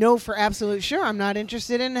I know for absolute sure I'm not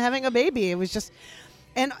interested in having a baby. It was just,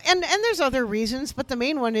 and there's other reasons, but the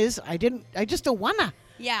main one is I just don't wanna.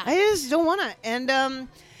 Yeah. I just don't wanna. And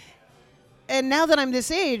now that I'm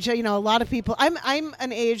this age, a lot of people, I'm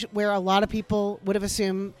an age where a lot of people would have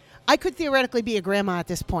assumed I could theoretically be a grandma at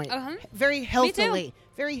this point. Uh-huh. Very healthily.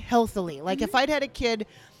 Very healthily. Like if I'd had a kid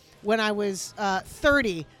when I was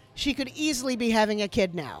 30, she could easily be having a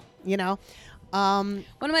kid now, One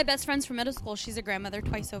of my best friends from middle school, she's a grandmother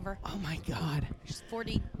twice over. Oh, my God. She's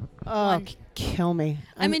 40. Oh, kill me.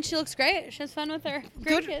 I mean, she looks great. She has fun with her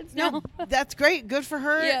grandkids. No, that's great. Good for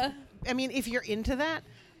her. Yeah. I mean, if you're into that,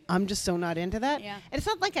 I'm just so not into that. Yeah. And it's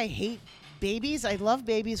not like I hate babies. I love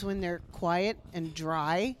babies when they're quiet and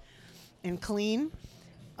dry and clean.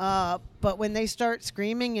 But when they start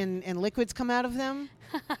screaming and liquids come out of them,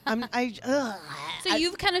 So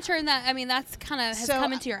you've kind of turned that. I mean, that's kind of has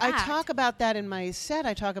come into your act. I talk about that in my set.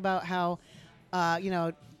 I talk about how, well,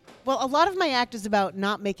 a lot of my act is about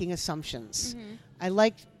not making assumptions. Mm-hmm. I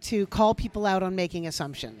like to call people out on making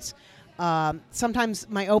assumptions. Sometimes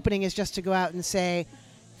my opening is just to go out and say,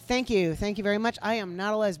 thank you very much. I am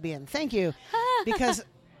not a lesbian. Thank you. Because,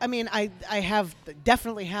 I mean, I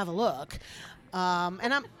definitely have a look.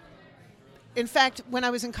 In fact, when I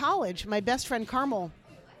was in college, my best friend Carmel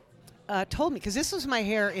told me, because this was my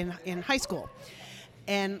hair in high school.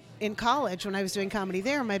 And in college, when I was doing comedy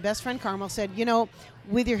there, my best friend Carmel said,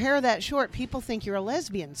 with your hair that short, people think you're a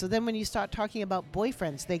lesbian. So then when you start talking about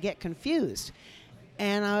boyfriends, they get confused.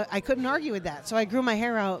 And I couldn't argue with that. So I grew my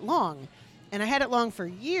hair out long. And I had it long for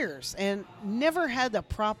years and never had the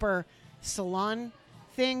proper salon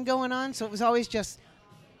thing going on. So it was always just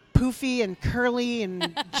poofy and curly and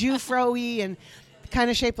Jufro-y and kind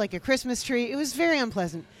of shaped like a Christmas tree. It was very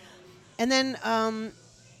unpleasant. And then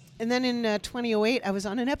in 2008, I was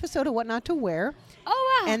on an episode of What Not to Wear.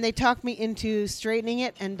 Oh, wow. And they talked me into straightening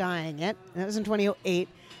it and dyeing it. And that was in 2008.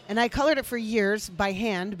 And I colored it for years by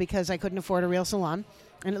hand because I couldn't afford a real salon.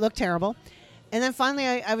 And it looked terrible. And then finally,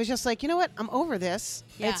 I was just like, you know what? I'm over this.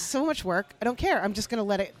 Yeah. It's so much work. I don't care. I'm just going to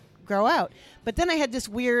let it grow out. But then I had this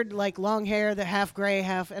weird, like, long hair, the half gray,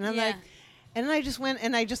 half. And I'm like, and then I just went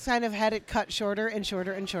and I just kind of had it cut shorter and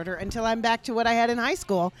shorter and shorter until I'm back to what I had in high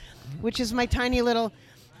school, which is my tiny little,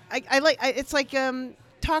 it's like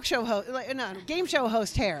talk show host, game show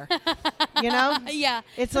host hair, Yeah.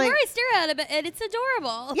 It's the like, more I stare at it, and it's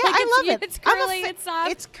adorable. Yeah, like I love it. It's curly, it's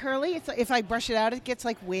soft. It's curly. It's if I brush it out, it gets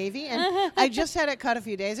like wavy. And I just had it cut a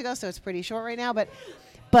few days ago, so it's pretty short right now.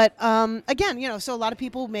 But again, so a lot of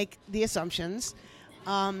people make the assumptions.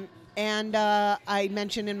 And I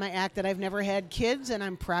mentioned in my act that I've never had kids, and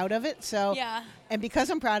I'm proud of it. So Yeah. And because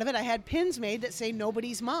I'm proud of it, I had pins made that say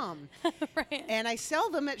nobody's mom. Right. And I sell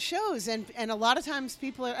them at shows. And a lot of times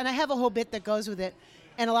people are, and I have a whole bit that goes with it.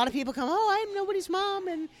 And a lot of people come, oh, I'm nobody's mom,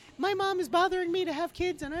 and my mom is bothering me to have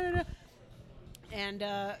kids, and and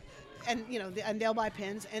they'll buy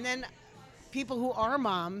pins. And then people who are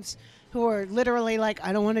moms who are literally like,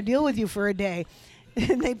 I don't want to deal with you for a day,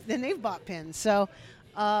 and they've bought pins. So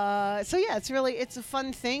yeah, it's a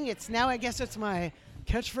fun thing. It's now, I guess it's my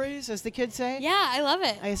catchphrase, as the kids say. Yeah, I love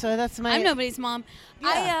it. So that's my. I'm nobody's mom.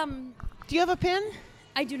 Yeah. Do you have a pin?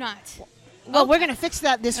 I do not. Well, we're gonna fix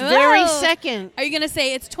that this very Oh. second. Are you gonna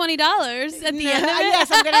say it's $20 at the end of it? Yes,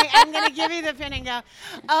 I'm gonna give you the pin and go.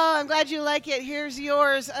 Oh, I'm glad you like it. Here's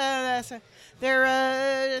yours.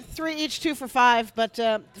 They're 3 each, 2 for $5. But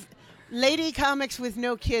lady comics with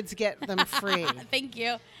no kids get them free. Thank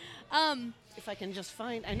you. If I can just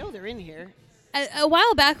find, I know they're in here. A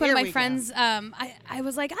while back, one Here of my we go. friends, I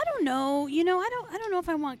was like, I don't know, I don't know if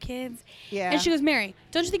I want kids. Yeah. And she goes, Mary,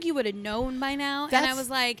 don't you think you would have known by now? And I That's- was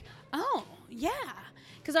like, oh yeah,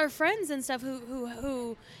 because our friends and stuff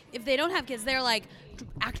who if they don't have kids, they're like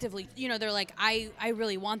actively, they're like, I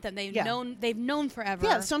really want them. They've Yeah. known forever.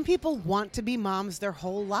 Yeah, some people want to be moms their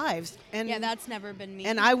whole lives, and Yeah, that's never been me.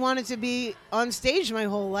 and I wanted to be on stage my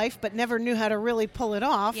whole life, but never knew how to really pull it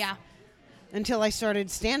off. Yeah. Until I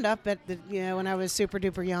started stand up at the when I was super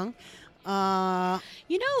duper young.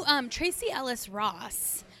 Tracy Ellis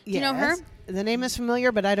Ross. Do you know her? Yes. The name is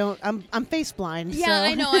familiar, but I don't. I'm face blind. Yeah, so.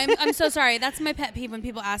 I know. I'm so sorry. That's my pet peeve when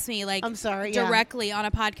people ask me like I'm sorry, yeah. directly on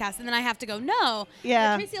a podcast, and then I have to go no.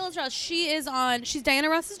 Yeah. But Tracy Ellis Ross. She's Diana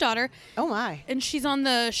Ross's daughter, Oh my. and she's on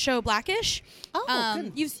the show Blackish. Oh,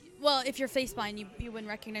 good. If you're face blind, you wouldn't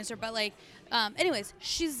recognize her, but like. Anyways,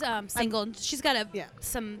 she's single. She's got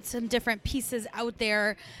some different pieces out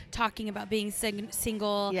there talking about being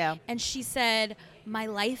single. Yeah. And she said, "My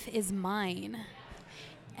life is mine,"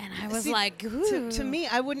 and I was See, like, "Ooh." to me,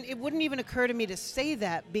 it wouldn't even occur to me to say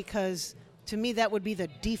that, because to me that would be the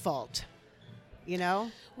default.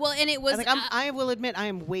 Well, and it was, I will admit I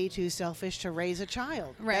am way too selfish to raise a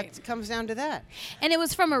child. Right. That comes down to that. and it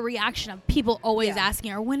was from a reaction of people always Yeah.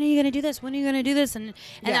 asking her, "When are you going to do this? When are you going to do this?" And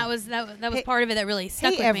Yeah. that was Hey- part of it that really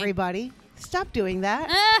stuck Hey, with me. everybody, stop doing that.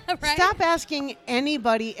 Right? Stop asking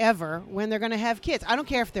anybody ever when they're going to have kids. I don't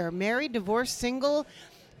care if they're married, divorced, single,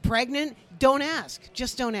 pregnant. Don't ask.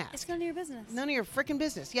 Just don't It's ask. none of your business. None of your freaking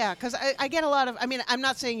business. Yeah, because I get a lot of. I mean, I'm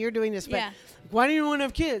not saying you're doing this, but Yeah. why do you want to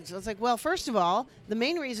have kids? It's like, well, first of all, the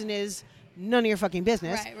main reason is none of your fucking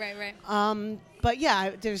business. Right. But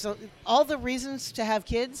yeah, there's all the reasons to have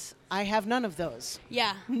kids. I have none of those.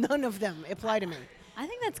 Yeah. None of them apply to me. I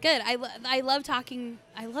think that's good. I love talking.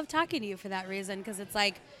 I love talking to you for that reason, because it's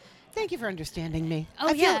like Thank you for understanding me. Oh,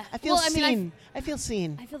 I feel, yeah. I feel Well, I mean, seen. I feel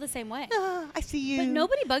seen. I feel the same way. Ah, I see you. But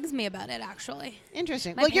nobody bugs me about it, actually.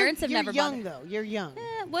 Interesting. My well, parents you're, have you're never young bothered. though. You're young.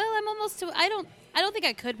 Well, I'm almost to. I don't think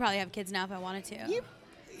I could probably have kids now if I wanted to.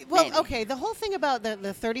 Well, Maybe. okay. The whole thing about the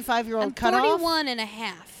 35-year-old I'm cutoff. 41 and a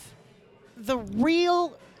half. The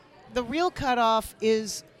real cutoff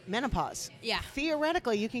is menopause. Yeah.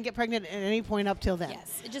 Theoretically, you can get pregnant at any point up till then.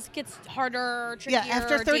 Yes, it just gets harder, trickier. Yeah.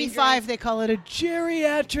 After 35, they call it a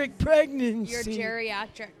geriatric pregnancy. You're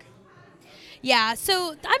geriatric. Yeah,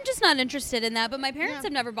 so I'm just not interested in that. But my parents Yeah.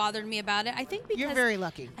 have never bothered me about it. I think because You're very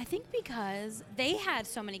lucky. I think because they had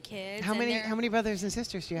so many kids. How and many? they're- How many brothers and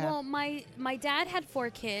sisters do you have? Well, my dad had 4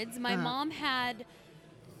 kids. My Uh-huh. mom had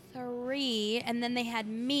 3, and then they had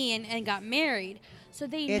me and got married. So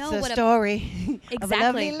they It's know a what story of a Exactly.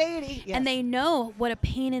 lovely lady. Yes. and they know what a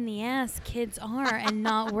pain in the ass kids are and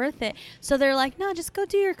not worth it. So they're like, no, just go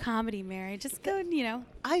do your comedy, Mary. Just go,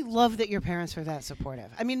 I love that your parents were that supportive.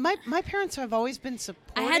 I mean, my parents have always been I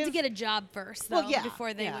supportive. had to get a job first, though, Well, yeah,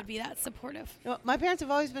 before they yeah. would be that supportive. No, my parents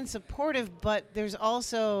have always been supportive, but there's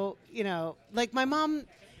also, like my mom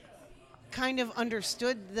kind of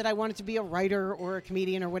understood that I wanted to be a writer or a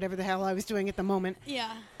comedian or whatever the hell I was doing at the moment. Yeah.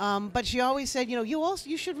 But she always said,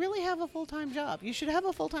 you should really have a full-time job. You should have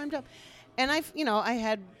a full-time job. And I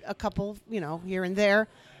had a couple, here and there.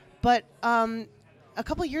 But a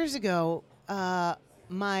couple years ago,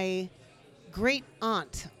 my great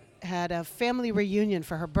aunt had a family reunion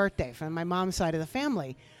for her birthday from my mom's side of the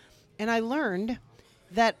family. And I learned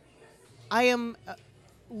that I am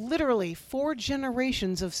literally 4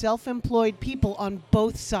 generations of self-employed people on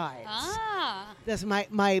both sides. Ah. That's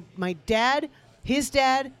my dad, his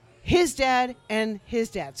dad, his dad, and his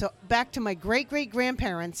dad. So back to my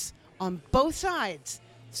great-great-grandparents on both sides,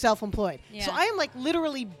 self-employed. Yeah. So I am like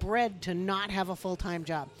literally bred to not have a full-time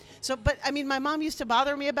job. So, but I mean, my mom used to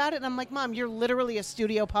bother me about it, and I'm like, Mom, you're literally a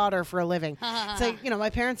studio potter for a living. It's like, my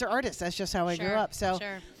parents are artists. That's just how I grew up. So,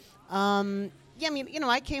 Sure. yeah, I mean,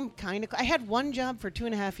 I came I had one job for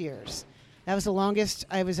 2.5 years. That was the longest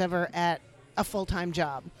I was ever at a full-time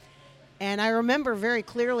job. And I remember very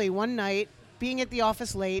clearly one night being at the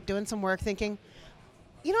office late, doing some work, thinking,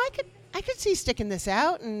 I could see sticking this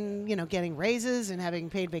out and, getting raises and having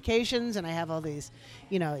paid vacations, and I have all these,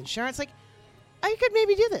 insurance. Like, I could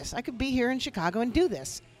maybe do this. I could be here in Chicago and do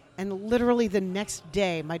this. And literally the next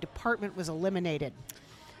day, my department was eliminated.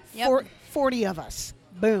 Yep. 40 of us.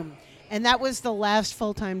 Boom. And that was the last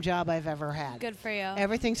full-time job I've ever had. Good for you.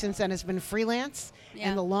 Everything since then has been freelance. Yeah.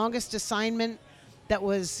 And the longest assignment that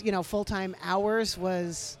was, full-time hours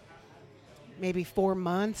was maybe 4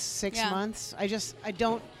 months, 6 Yeah. months.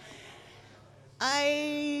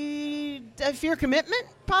 I fear commitment,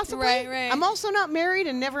 possibly. Right. I'm also not married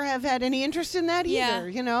and never have had any interest in that Yeah.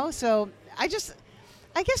 either, So I guess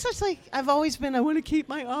that's like, I've always been, I want to keep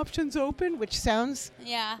my options open, which sounds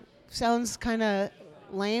Yeah. kind of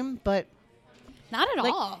lame, but Not at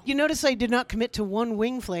like, all. you notice I did not commit to one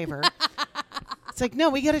wing flavor. It's like, no,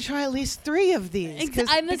 we got to try at least 3 of these.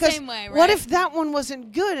 I'm the because same way, What right? if that one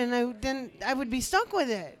wasn't good and then I would be stuck with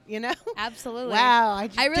it, Absolutely. Wow.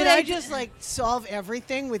 Did I really just like solve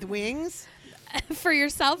everything with wings? for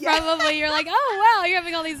yourself, Yeah. probably. You're like, oh, wow, you're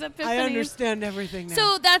having all these epiphanies. I understand everything now.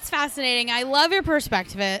 So that's fascinating. I love your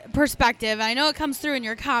perspective. I know it comes through in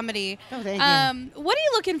your comedy. Oh, thank you. What are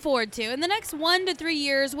you looking forward to in the next 1 to 3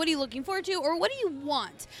 years? What are you looking forward to, or what do you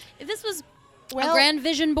want? If this was a grand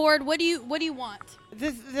vision board, what do you want?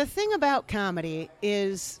 The thing about comedy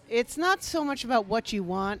is it's not so much about what you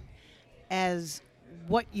want as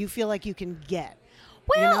what you feel like you can get.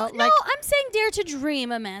 Well, You know, no, like- I'm saying dare to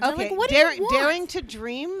dream, Amanda. Okay, Like, what do you want? daring to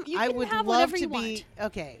dream. You I can would have love whatever to you be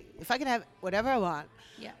okay. If I could have whatever I want,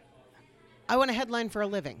 Yeah, I want a headline for a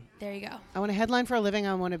living. there you go. I want a headline for a living.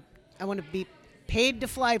 I want to be paid to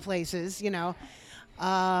fly places.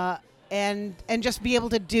 And just be able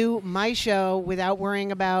to do my show without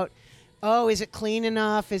worrying about, oh, is it clean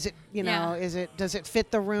enough? Is it Yeah. does it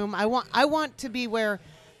fit the room? I want to be where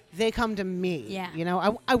they come to me. Yeah.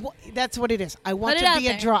 That's what it is. I want Put it to out be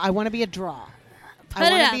a there. draw. I want to be a draw. Put I it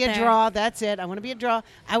want out to be a there. draw. That's it. I want to be a draw.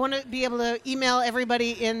 I want to be able to email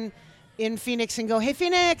everybody in Phoenix and go, hey,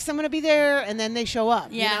 Phoenix, I'm going to be there. And then they show up.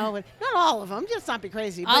 Yeah. But not all of them. Just not be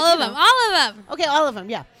crazy. All but, of them. All of them. Okay, all of them,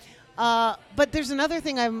 yeah. But there's another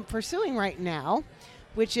thing I'm pursuing right now,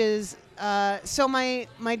 which is, so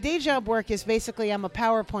my day job work is basically I'm a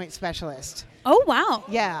PowerPoint specialist. Oh, wow.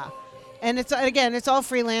 Yeah. And it's all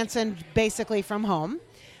freelance and basically from home,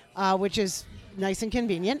 which is nice and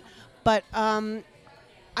convenient. But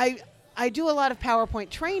I do a lot of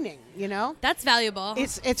PowerPoint training, That's valuable.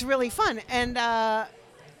 It's really fun. And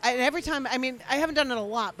every time, I haven't done it a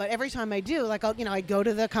lot, but every time I do, like, I go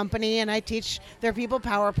to the company and I teach their people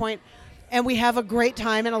PowerPoint, and we have a great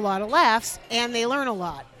time and a lot of laughs, and they learn a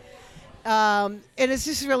lot. And it's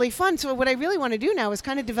just really fun. So what I really want to do now is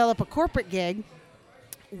kind of develop a corporate gig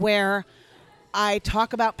where I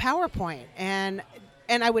talk about PowerPoint, and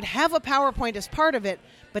I would have a PowerPoint as part of it,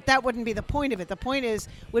 but that wouldn't be the point of it. The point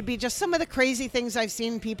would be just some of the crazy things I've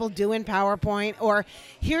seen people do in PowerPoint, or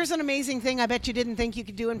here's an amazing thing I bet you didn't think you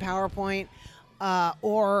could do in PowerPoint,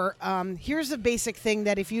 or here's a basic thing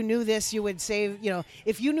that if you knew this, you would save,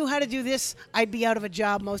 if you knew how to do this, I'd be out of a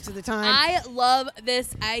job most of the time. I love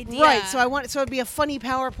this idea. Right, so it'd be a funny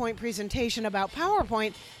PowerPoint presentation about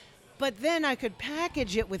PowerPoint, but then I could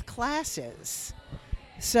package it with classes.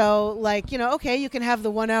 So, like, okay, you can have the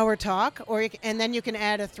 1 hour talk, and then you can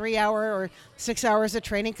add a 3 hour or 6 hours of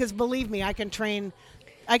training. Because believe me, I can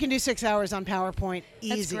do 6 hours on PowerPoint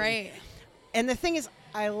easy. That's great. And the thing is,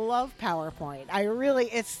 I love PowerPoint.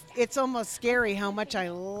 It's almost scary how much I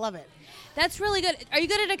love it. That's really good. Are you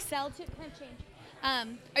good at Excel too? Can I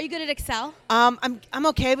change? Are you good at Excel? I'm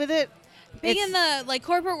okay with it. Being in the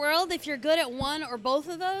corporate world, if you're good at one or both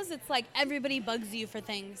of those, it's like everybody bugs you for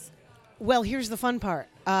things. Well, here's the fun part.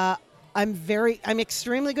 I'm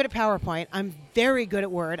extremely good at PowerPoint. I'm very good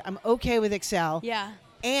at Word. I'm okay with Excel. Yeah.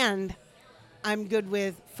 And I'm good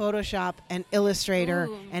with Photoshop and Illustrator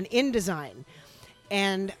Ooh. and InDesign.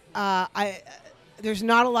 And there's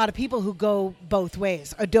not a lot of people who go both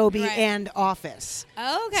ways, Adobe Right. and Office.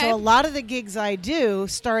 Oh, okay. So a lot of the gigs I do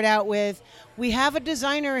start out with, we have a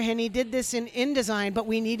designer and he did this in InDesign, but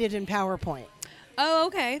we need it in PowerPoint. Oh,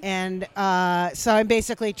 okay. And so I'm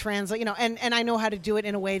basically translate, and I know how to do it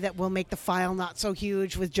in a way that will make the file not so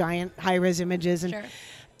huge with giant high-res images, and Sure.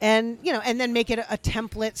 and then make it a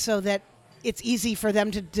template so that it's easy for them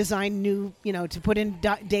to design new, to put in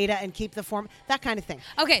data and keep the form, that kind of thing.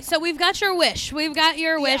 Okay, so we've got your wish. We've got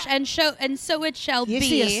your wish, and so it shall You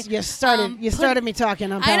be. see, you started me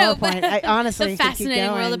talking on PowerPoint. I know, but I honestly the could keep fascinating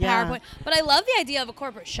going, world of yeah. PowerPoint. But I love the idea of a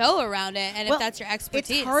corporate show around it, and Well, if that's your expertise.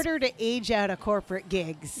 It's harder to age out of corporate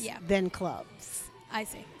gigs Yeah. than clubs. I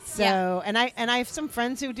see. So Yeah. and I have some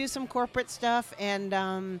friends who do some corporate stuff, and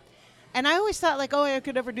I always thought like, oh, I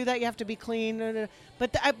could never do that. You have to be clean.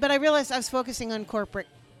 But I realized I was focusing on corporate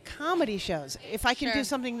comedy shows. If I can Sure. do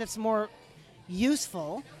something that's more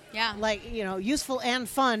useful, Yeah. like, useful and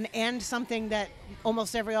fun and something that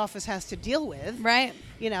almost every office has to deal with. Right.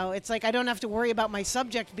 It's like I don't have to worry about my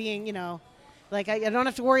subject being, like I don't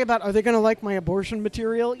have to worry about, are they going to like my abortion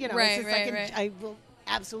material? Right, it's just right. I will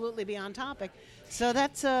absolutely be on topic. So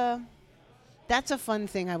that's a fun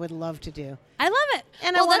thing I would love to do. I love it.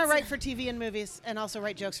 And Well, I want to that's- write for TV and movies and also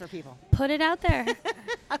write jokes for people. Put it out there.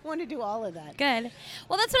 I want to do all of that. Good.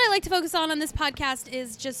 Well, that's what I like to focus on this podcast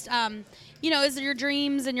is just, is your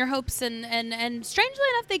dreams and your hopes and strangely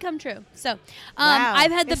enough, they come true. So Wow.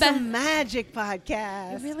 I've had the It's a best. magic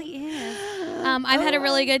podcast. It really is. I've had a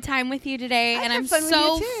really good time with you today, I and had I'm fun with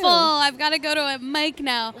so you, too. full. I've got to go to a mic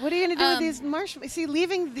now. What are you going to do with these marshmallows? See,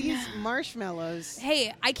 leaving these marshmallows.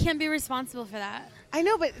 Hey, I can't be responsible for that. I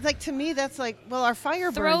know, but like to me, that's like, well, our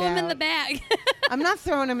fire Throw burned them in out. the bag. I'm not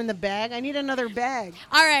throwing them in the bag. I need another bag.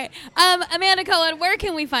 All right. Amanda Cohen, where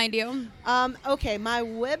can we find you? Okay, my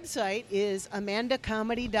website is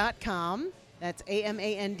amandacomedy.com. That's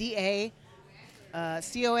AMANDA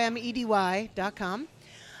COMEDY.com.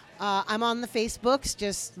 I'm on the Facebooks.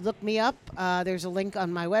 Just look me up. There's a link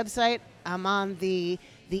on my website. I'm on the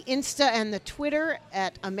Insta and the Twitter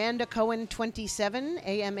at Amanda Cohen 27,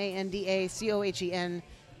 AMANDA COHEN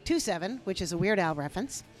 27, which is a Weird Al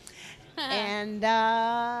reference. And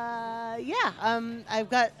I've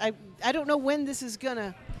got I don't know when this is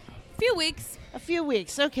gonna. Few weeks. A few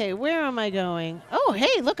weeks. Okay, where am I going? Oh,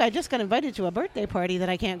 hey, look, I just got invited to a birthday party that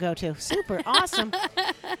I can't go to. Super awesome.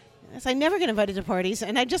 Yes, I never get invited to parties,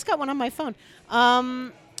 and I just got one on my phone.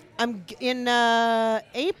 I'm in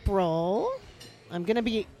April. I'm going to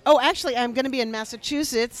be in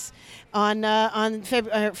Massachusetts on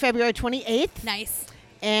February 28th. Nice.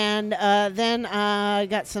 And then I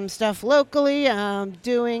got some stuff locally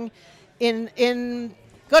doing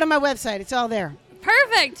go to my website. It's all there.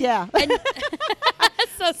 Perfect. Yeah. And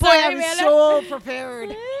so Boy, sorry, I'm Amanda. so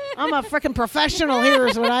prepared. I'm a freaking professional here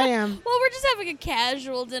is what I am. Well, we're just having a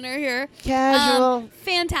casual dinner here. Casual.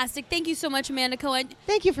 Fantastic. Thank you so much, Amanda Cohen.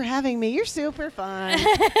 Thank you for having me. You're super fun.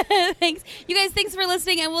 Thanks. You guys, thanks for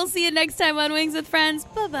listening, and we'll see you next time on Wings with Friends.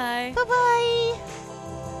 Bye-bye. Bye-bye.